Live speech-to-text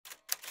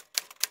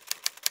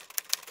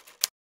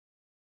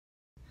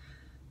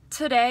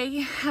Today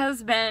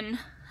has been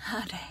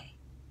a day.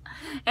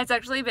 It's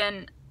actually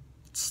been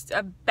just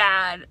a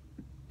bad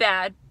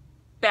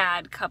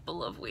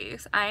couple of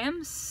weeks. I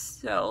am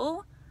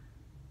so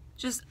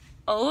just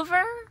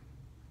over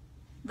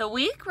the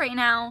week right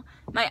now.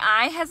 My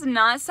eye has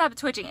not stopped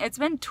twitching. It's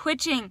been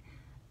twitching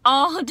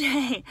all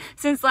day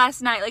since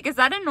last night. Like, is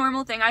that a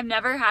normal thing? I've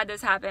never had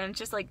this happen. It's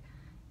just like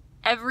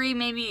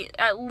maybe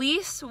at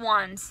least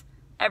once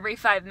every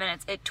 5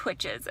 minutes it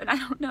twitches, and I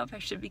don't know if I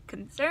should be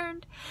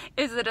concerned.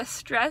 Is it a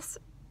stress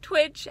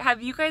twitch?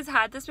 Have you guys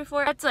had this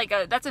before?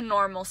 That's a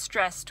normal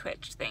stress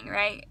twitch thing,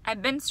 right?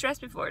 I've been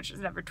stressed before, it's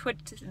just never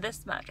twitched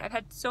this much. I've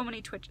had so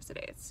many twitches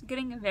today. It's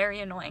getting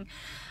very annoying.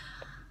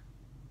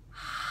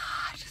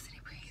 I just need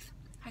to breathe.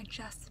 I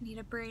just need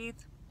to breathe.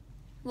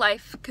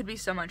 Life could be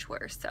so much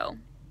worse, so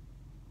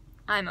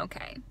I'm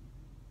okay.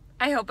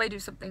 I hope I do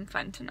something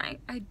fun tonight.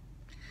 I've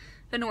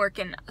been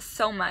working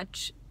so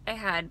much. I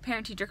had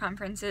parent-teacher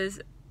conferences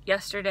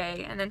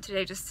yesterday, and then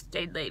today just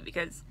stayed late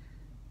because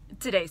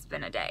today's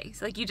been a day.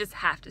 So like, you just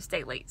have to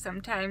stay late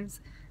sometimes,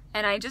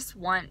 and I just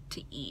want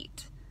to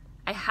eat.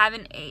 I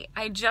haven't ate.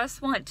 I just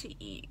want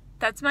to eat.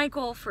 That's my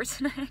goal for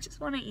tonight. I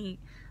just want to eat.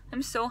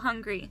 I'm so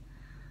hungry.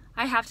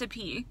 I have to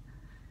pee.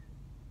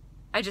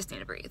 I just need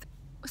to breathe.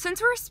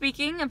 Since we're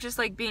speaking of just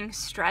like being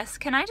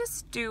stressed, can I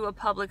just do a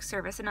public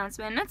service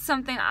announcement? And it's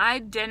something I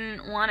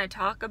didn't want to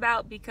talk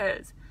about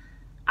because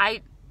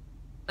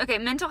okay,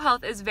 mental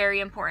health is very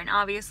important.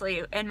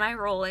 Obviously, in my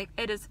role, like,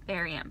 it is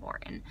very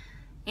important.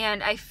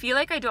 And I feel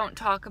like I don't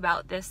talk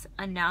about this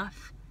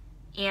enough,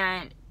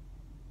 and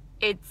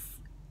it's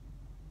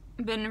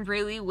been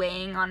really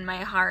weighing on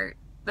my heart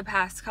the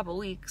past couple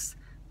weeks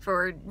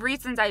for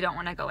reasons I don't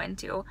want to go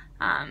into,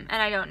 and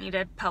I don't need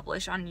to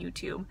publish on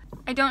YouTube.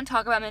 I don't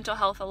talk about mental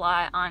health a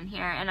lot on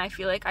here, and I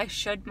feel like I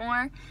should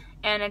more,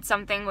 and it's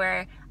something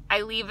where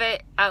I leave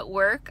it at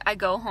work, I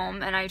go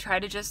home, and I try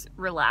to just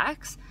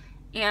relax,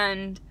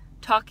 and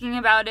talking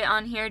about it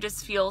on here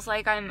just feels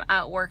like I'm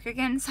at work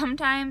again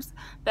sometimes.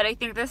 But I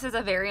think this is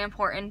a very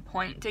important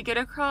point to get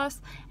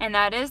across, and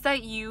that is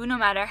that you, no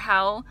matter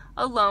how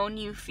alone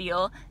you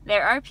feel,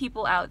 there are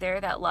people out there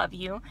that love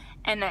you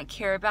and that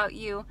care about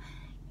you.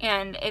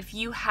 And if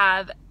you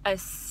have a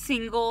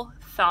single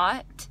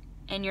thought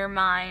in your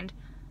mind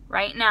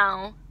right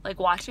now,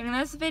 like watching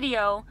this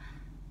video,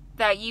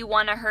 that you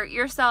want to hurt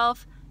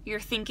yourself,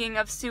 you're thinking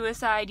of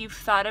suicide, you've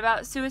thought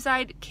about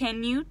suicide,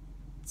 can you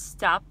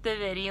stop the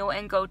video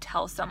and go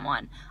tell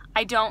someone?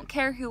 I don't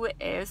care who it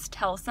is.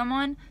 Tell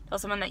someone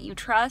that you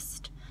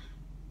trust.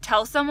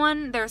 Tell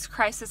someone. There's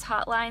crisis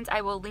hotlines.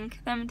 I will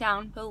link them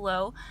down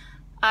below.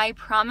 I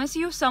promise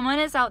you, someone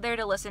is out there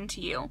to listen to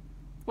you.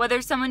 Whether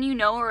it's someone you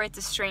know or it's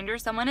a stranger,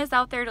 someone is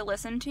out there to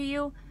listen to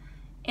you,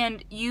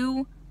 and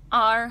you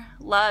are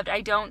loved.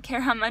 I don't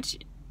care how much.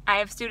 I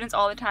have students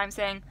all the time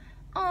saying,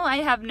 oh,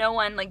 I have no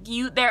one. Like,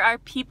 there are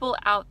people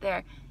out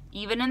there.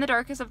 Even in the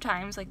darkest of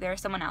times, like,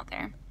 there's someone out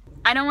there.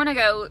 I don't want to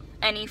go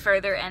any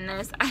further in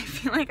this. I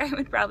feel like I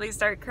would probably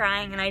start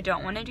crying, and I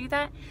don't want to do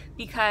that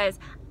because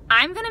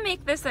I'm going to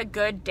make this a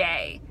good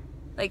day.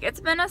 Like, it's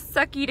been a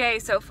sucky day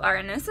so far,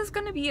 and this is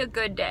going to be a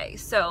good day.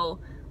 So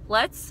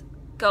let's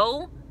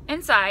go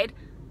inside.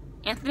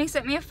 Anthony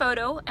sent me a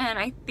photo, and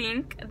I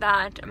think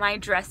that my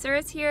dresser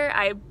is here.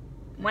 I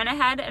went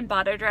ahead and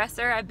bought a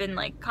dresser. I've been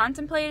like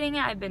contemplating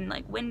it. I've been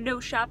like window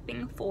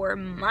shopping for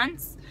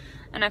months.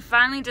 And I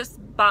finally just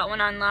bought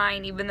one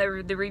online, even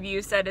though the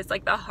review said it's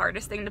like the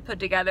hardest thing to put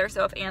together.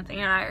 So if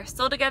Anthony and I are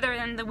still together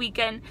in the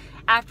weekend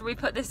after we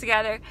put this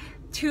together,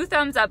 2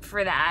 thumbs up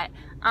for that.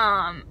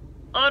 I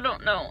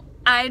don't know.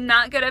 I'm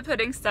not good at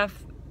putting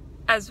stuff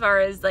as far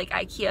as like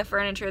IKEA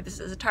furniture. This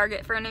is a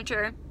Target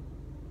furniture.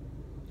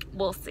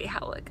 We'll see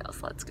how it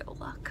goes. Let's go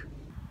look.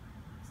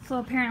 So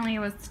apparently it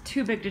was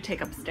too big to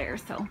take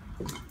upstairs, so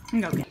I'm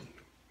gonna go get it.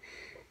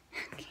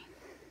 Okay.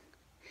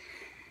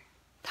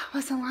 That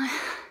was a lot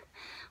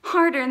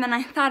harder than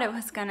I thought it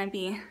was gonna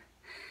be,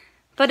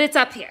 but it's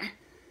up here.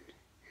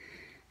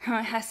 Oh,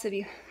 it has to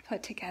be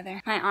put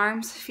together. My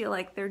arms feel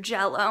like they're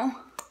jello.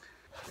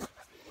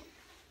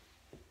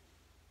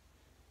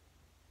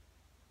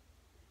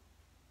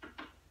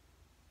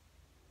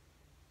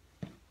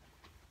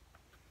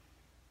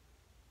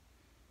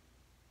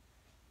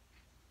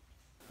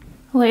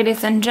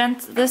 Ladies and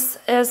gents, this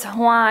is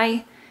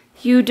why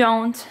you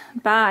don't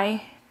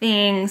buy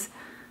things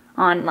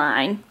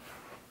online.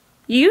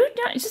 You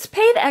don't, just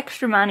pay the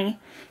extra money.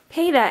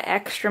 Pay that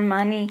extra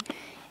money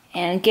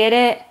and get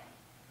it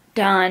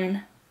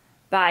done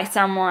by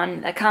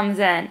someone that comes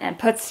in and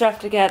puts stuff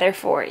together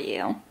for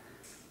you.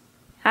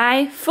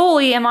 I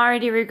fully am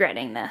already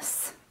regretting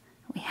this.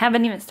 We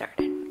haven't even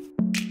started.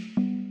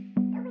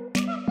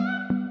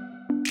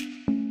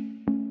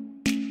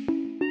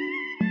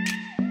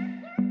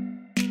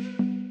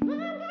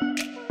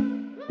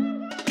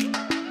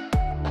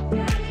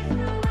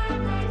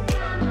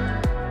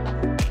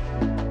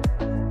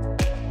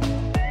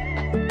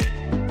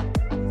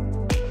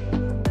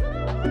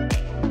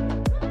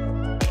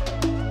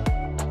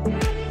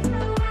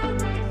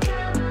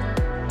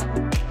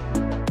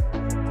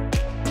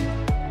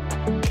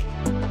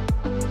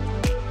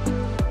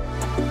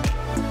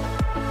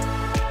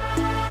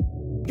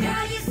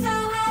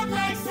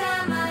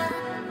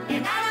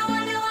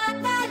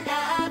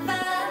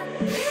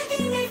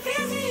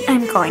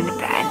 I'm going to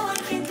bed.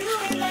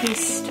 He's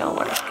still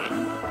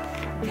working.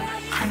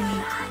 I'm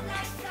not.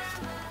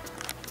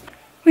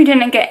 We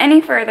didn't get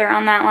any further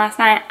on that last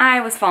night.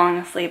 I was falling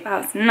asleep. I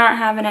was not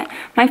having it.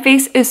 My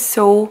face is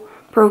so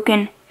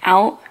broken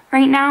out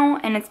right now,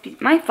 and it's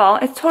my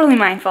fault. It's totally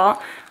my fault.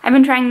 I've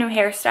been trying new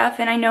hair stuff,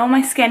 and I know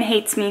my skin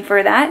hates me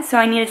for that, so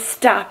I need to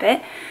stop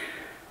it.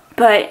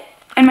 But,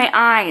 and my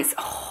eyes,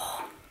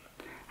 oh,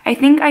 I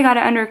think I got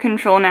it under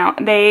control now.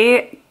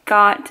 They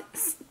got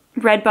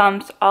red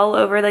bumps all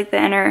over like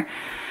the inner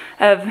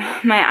of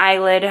my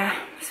eyelid.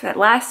 So that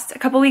last a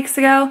couple weeks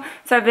ago.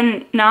 So I've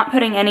been not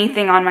putting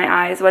anything on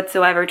my eyes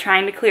whatsoever,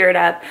 trying to clear it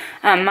up.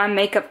 My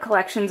makeup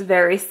collection's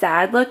very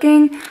sad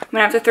looking. I'm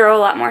gonna have to throw a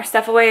lot more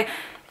stuff away.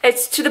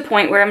 It's to the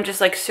point where I'm just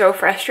like so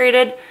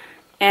frustrated,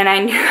 and I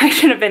knew I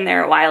should have been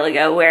there a while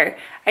ago, where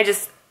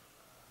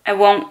I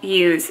won't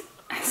use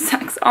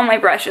all my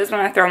brushes when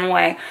I throw them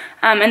away.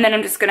 And then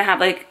I'm just gonna have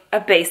like a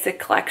basic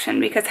collection,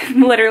 because I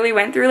literally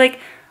went through like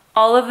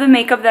all of the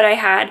makeup that I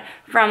had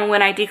from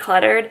when I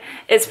decluttered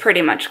is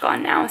pretty much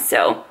gone now,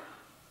 so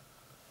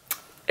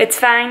it's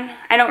fine.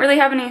 I don't really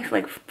have any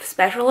like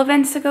special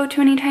events to go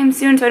to anytime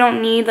soon, so I don't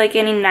need like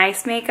any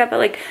nice makeup, but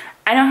like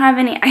I don't have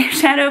any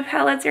eyeshadow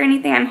palettes or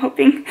anything. I'm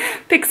hoping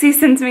Pixie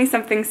sends me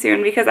something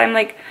soon, because I'm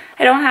like,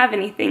 I don't have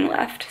anything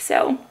left,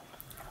 so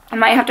I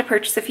might have to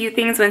purchase a few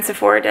things when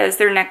Sephora does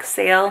their next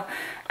sale,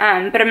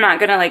 but I'm not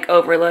gonna like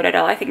overload it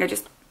all. I think I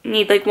just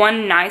need like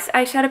one nice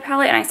eyeshadow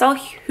palette, and I saw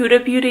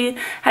Huda Beauty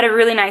had a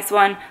really nice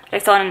one that I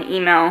saw in an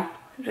email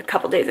a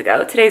couple days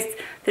ago. Today's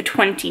the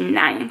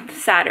 29th,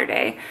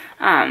 Saturday,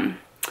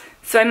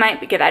 so I might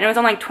get that. And it was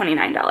on like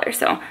 $29,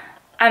 so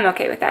I'm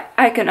okay with that.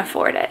 I can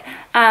afford it.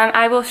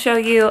 I will show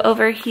you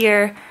over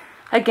here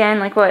again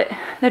like what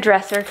the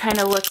dresser kind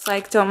of looks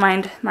like. Don't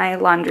mind my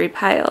laundry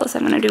piles.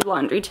 I'm gonna do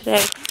laundry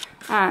today.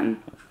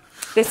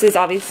 This is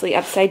obviously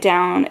upside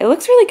down. It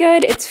looks really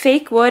good. It's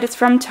fake wood. It's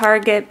from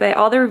Target, but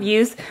all the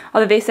reviews,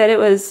 although they said it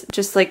was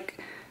just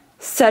like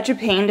such a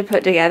pain to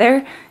put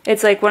together,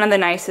 it's like one of the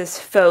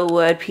nicest faux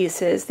wood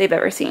pieces they've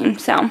ever seen.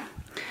 So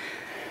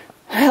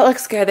it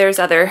looks good. There's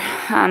other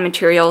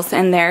materials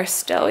in there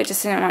still. I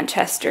just didn't want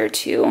Chester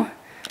to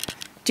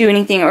do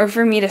anything, or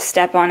for me to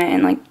step on it,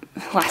 and like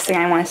last thing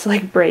I want is to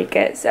like break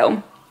it.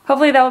 So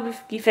hopefully that will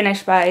be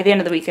finished by the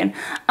end of the weekend.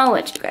 I'll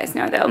let you guys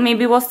know though.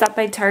 Maybe we'll stop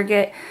by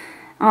Target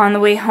on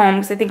the way home,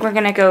 because I think we're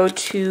gonna go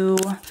to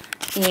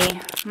a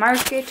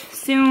market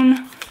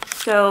soon.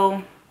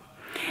 So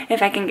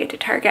if I can get to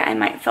Target, I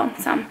might film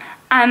some.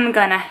 I'm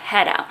gonna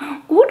head out.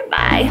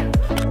 Goodbye.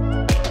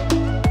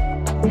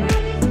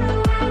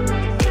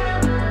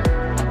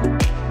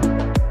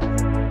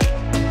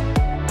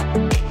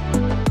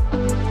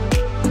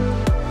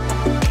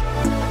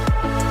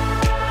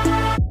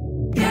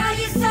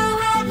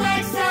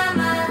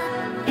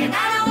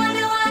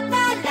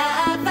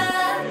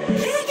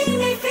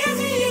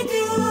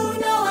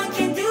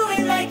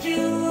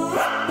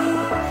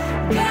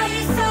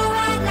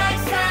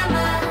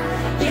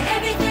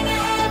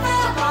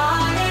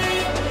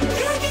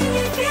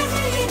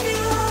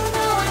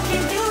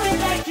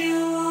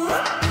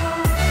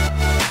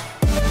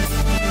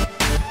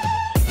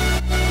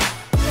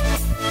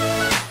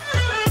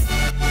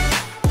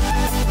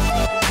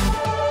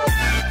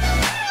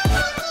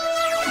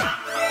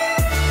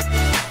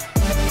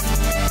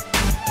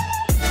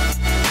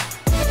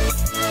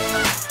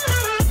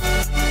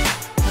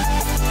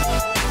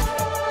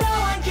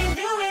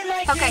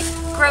 Okay,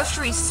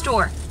 grocery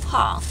store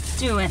haul,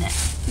 doing it.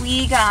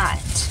 We got,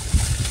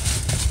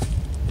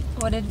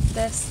 what is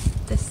this?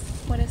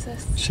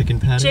 Chicken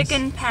patties.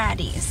 Chicken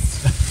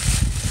patties.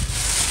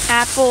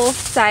 Apple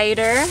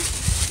cider.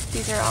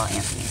 These are all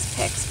Anthony's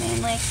picks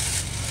mainly.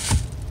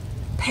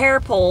 Pear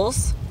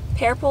apples.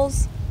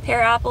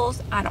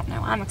 I don't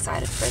know. I'm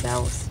excited for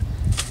those.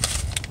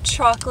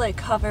 Chocolate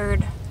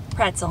covered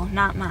pretzel,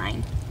 not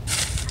mine.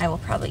 I will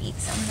probably eat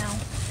some though.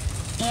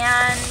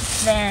 And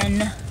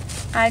then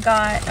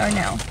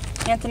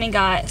Anthony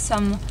got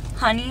some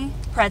honey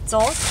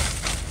pretzels.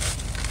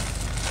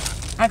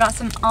 I got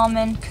some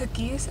almond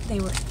cookies.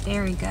 They were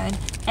very good.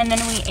 And then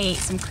we ate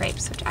some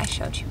crepes, which I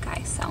showed you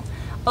guys. So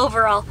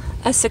overall,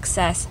 a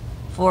success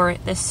for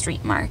this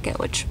street market,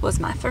 which was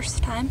my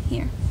first time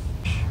here.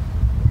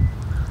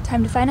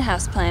 Time to find a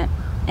houseplant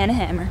and a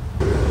hammer.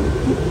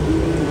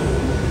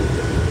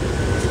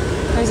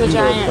 There's a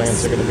giant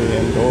plants are going to be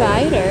indoors.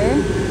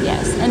 Spider.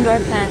 Yes, indoor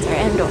plants are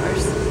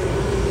indoors.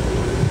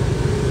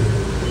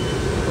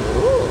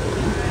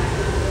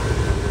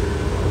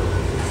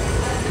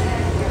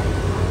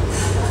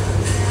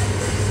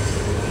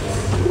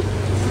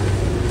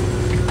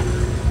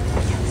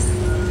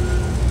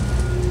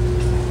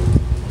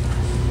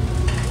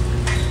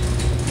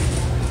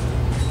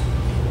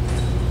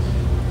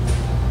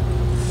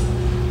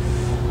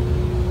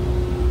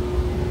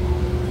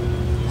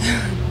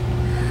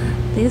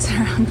 These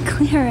are on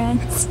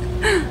clearance.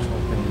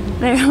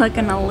 They're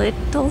looking a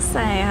little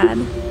sad.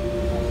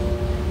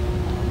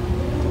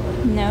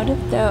 Noted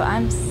though,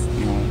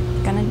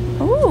 they're gonna,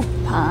 ooh,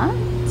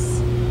 pots.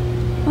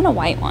 I want a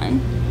white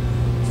one.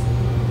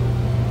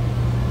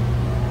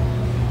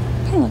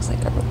 Kind of looks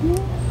like a...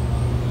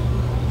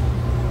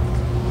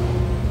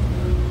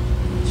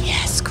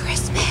 Yes,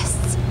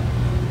 Christmas!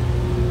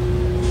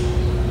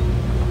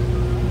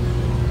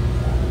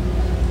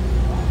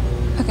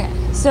 Okay,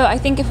 so I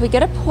think if we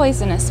get a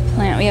poisonous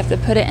plant, we have to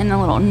put it in a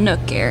little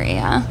nook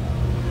area.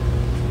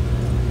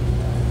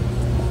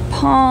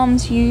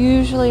 Palms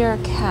usually are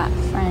cat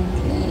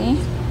friendly.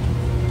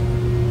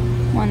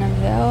 One of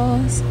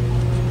those.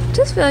 I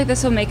just feel like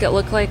this will make it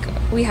look like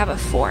we have a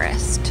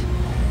forest.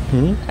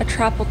 A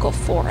tropical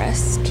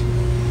forest.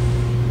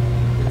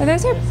 Oh,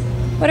 those are...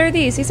 What are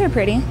these? These are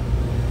pretty.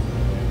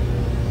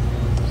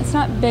 It's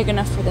not big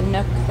enough for the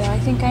nook, though. I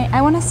think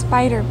I want a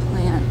spider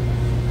plant.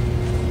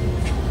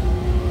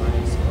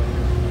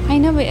 I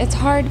know, but it's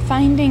hard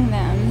finding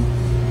them.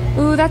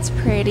 Ooh, that's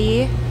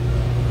pretty.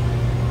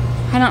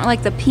 I don't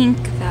like the pink,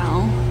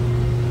 though.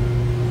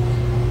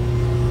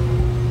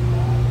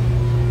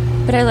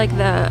 But I like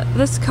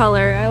this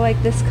color. I like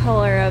this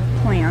color of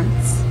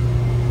plants.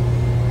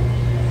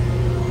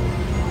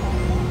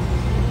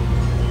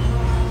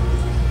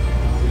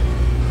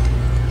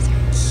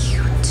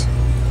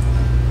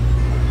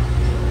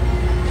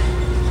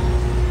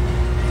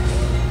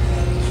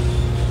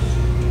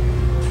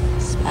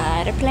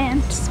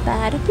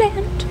 Spider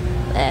plant,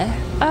 where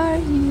are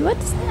you?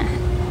 What's that?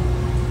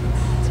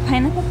 It's a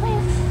pineapple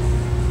plant.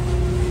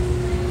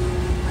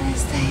 What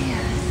is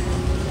that?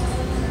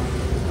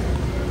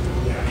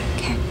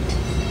 Cat.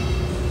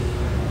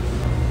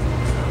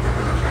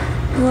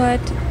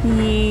 What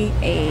the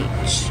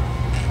H?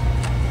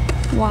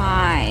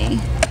 Why?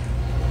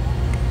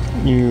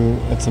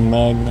 It's a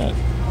magnet.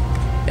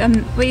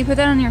 Wait, you put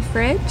that on your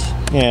fridge?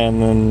 Yeah,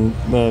 and then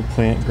the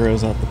plant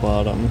grows out the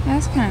bottom.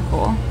 That's kind of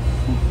cool.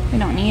 We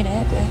don't need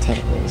it, but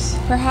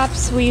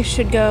perhaps we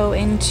should go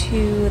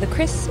into the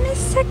Christmas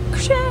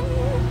section.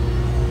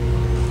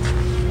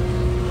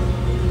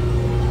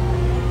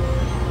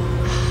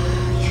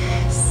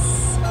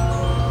 Yes.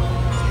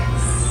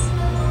 Yes.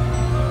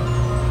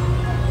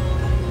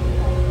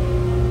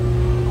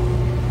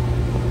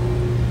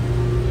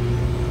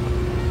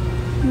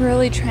 I'm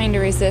really trying to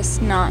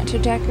resist not to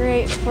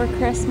decorate for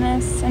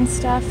Christmas and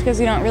stuff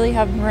because we don't really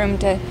have room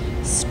to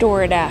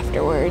store it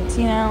afterwards,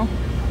 you know?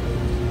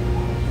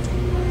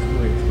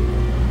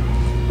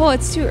 Well,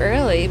 it's too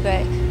early,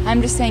 but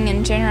I'm just saying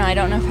in general, I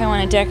don't know if I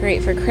want to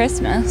decorate for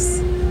Christmas.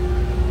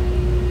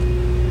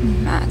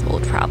 That will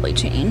probably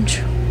change.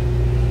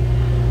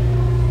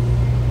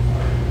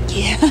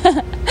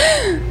 Yeah.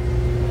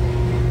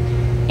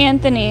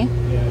 Anthony,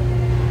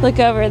 look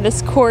over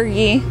this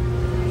corgi.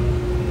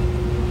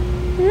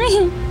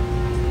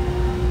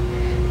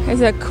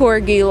 There's a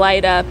corgi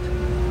light up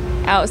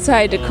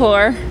outside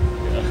decor.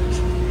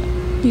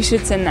 You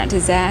should send that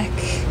to Zach.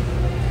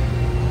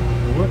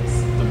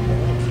 What's the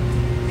ball?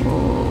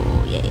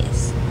 Oh,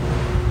 yes.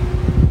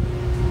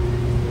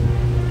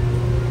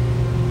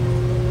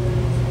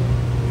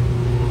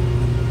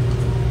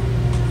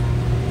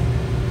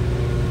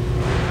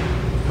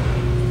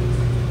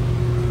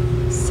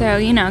 So,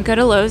 you know, go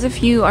to Lowe's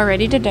if you are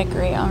ready to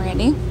decorate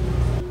already.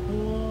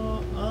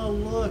 Oh,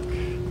 look.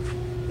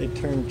 They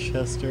turned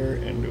Chester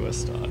into a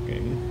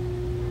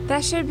stocking.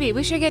 That should be.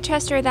 We should get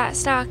Chester that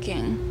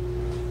stocking.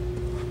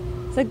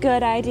 It's a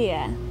good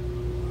idea.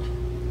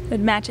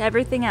 It'd match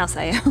everything else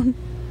I own.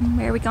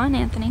 Where are we going,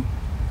 Anthony?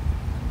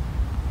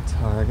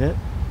 Target.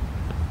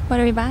 What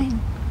are we buying?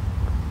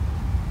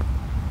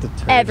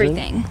 Detergent.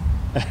 Everything.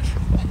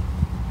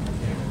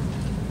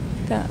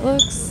 That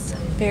looks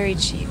very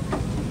cheap.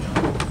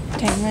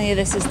 Technically,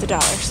 this is the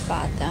dollar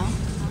spot, though.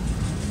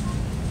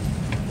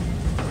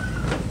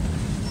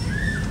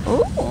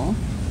 Ooh.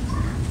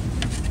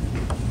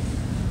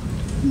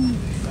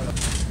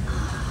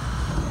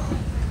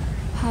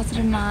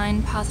 Positive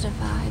mind, positive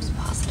vibes,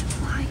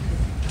 positive life.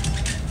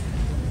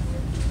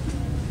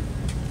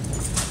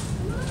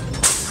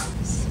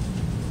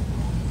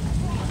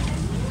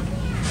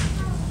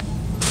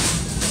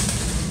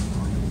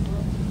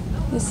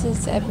 This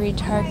is every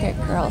Target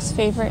girl's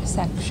favorite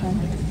section.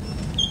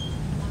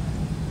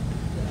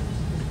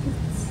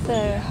 It's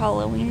the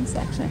Halloween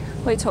section.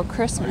 Wait till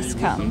Christmas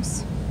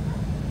comes.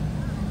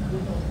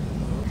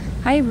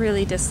 I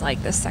really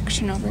dislike this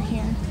section over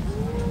here.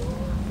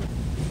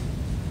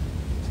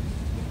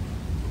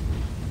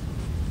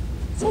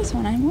 This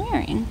one I'm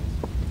wearing.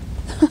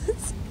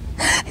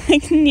 I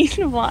need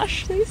to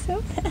wash these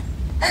so bad.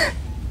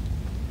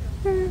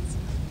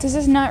 Does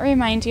this not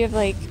remind you of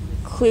like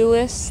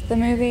Clueless, the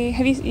movie?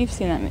 You've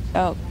seen that movie?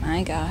 Oh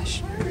my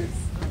gosh.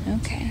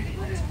 Okay.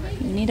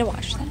 You need to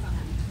watch that.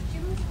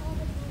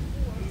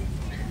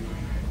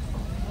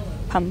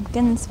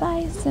 Pumpkin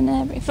spice and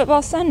every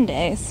football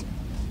Sundays.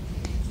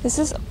 This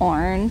is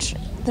orange.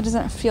 That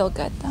doesn't feel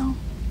good though.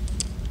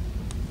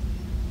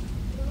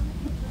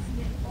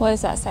 What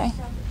does that say?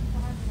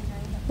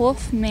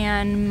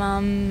 Wolfman,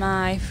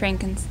 Mummy,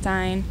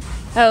 Frankenstein.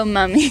 Oh,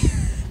 Mummy.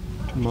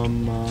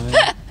 Mummy.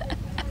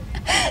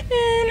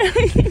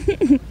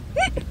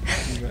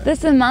 This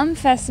is a Mum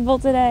Festival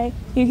today.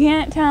 You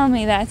can't tell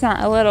me that's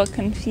not a little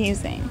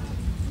confusing.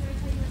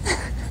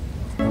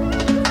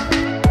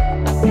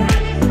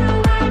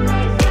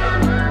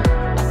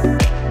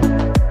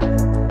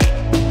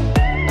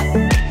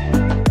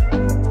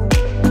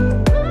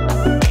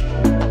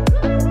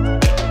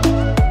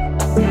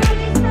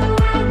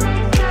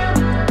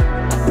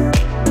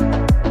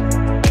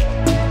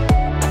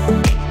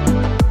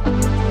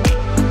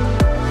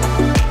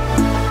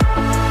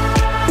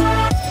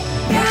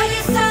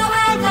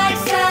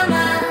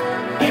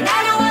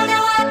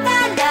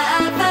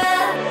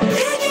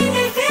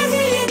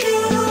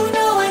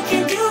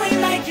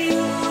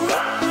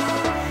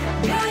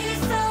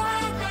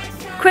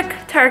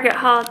 Target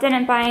haul.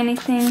 Didn't buy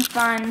anything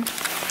fun.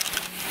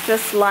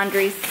 Just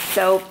laundry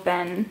soap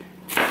and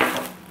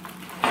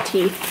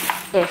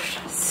teeth-ish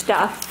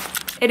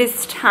stuff. It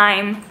is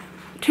time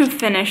to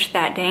finish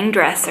that dang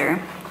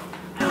dresser.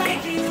 Okay.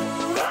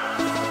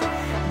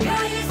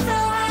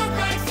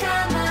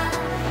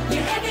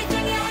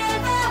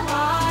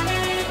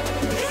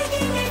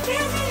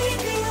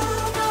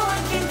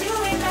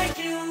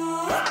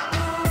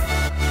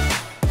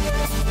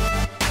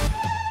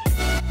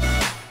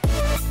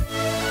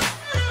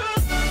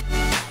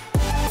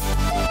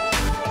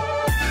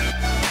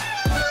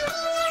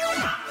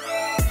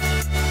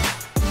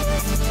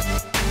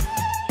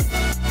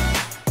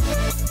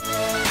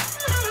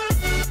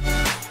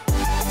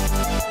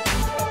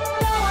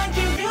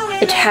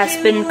 It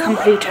has been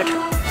completed.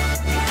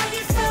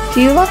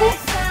 Do you love it?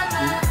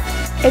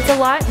 It's a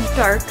lot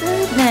darker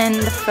than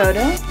the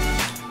photo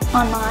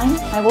online.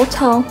 I will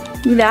tell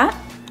you that.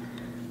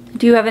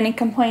 Do you have any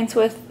complaints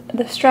with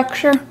the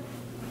structure?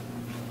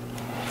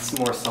 It's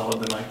more solid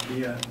than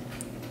IKEA.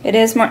 It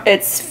is more,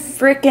 it's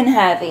freaking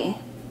heavy.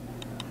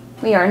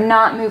 We are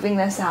not moving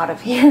this out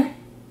of here.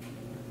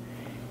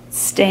 It's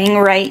staying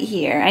right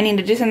here. I need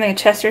to do something with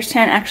Chester's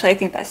tent. Actually, I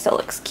think that still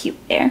looks cute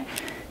there.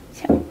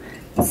 So,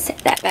 set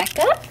that back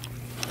up.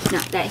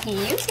 Not that he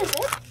uses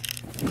it.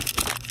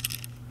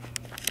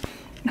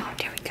 Oh,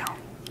 there we go.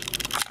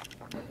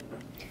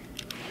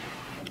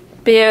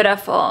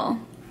 Beautiful.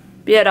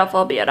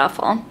 Beautiful,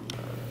 beautiful.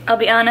 I'll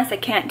be honest, I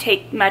can't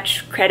take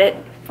much credit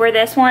for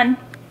this one.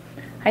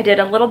 I did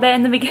a little bit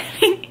in the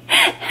beginning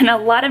and a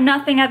lot of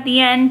nothing at the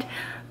end,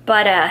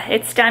 but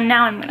it's done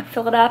now. I'm gonna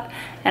fill it up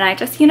and I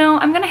just, you know,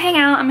 I'm gonna hang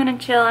out, I'm gonna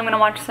chill, I'm gonna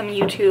watch some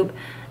YouTube,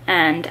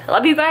 and I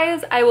love you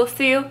guys. I will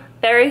see you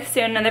very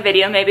soon in the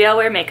video. Maybe I'll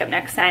wear makeup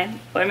next time,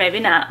 or maybe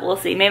not. We'll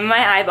see. Maybe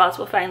my eyeballs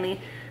will finally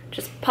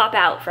just pop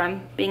out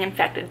from being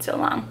infected so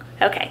long.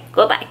 Okay,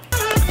 goodbye.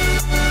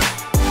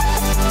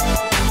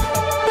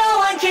 No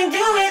one can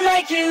do it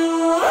like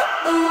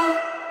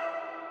you.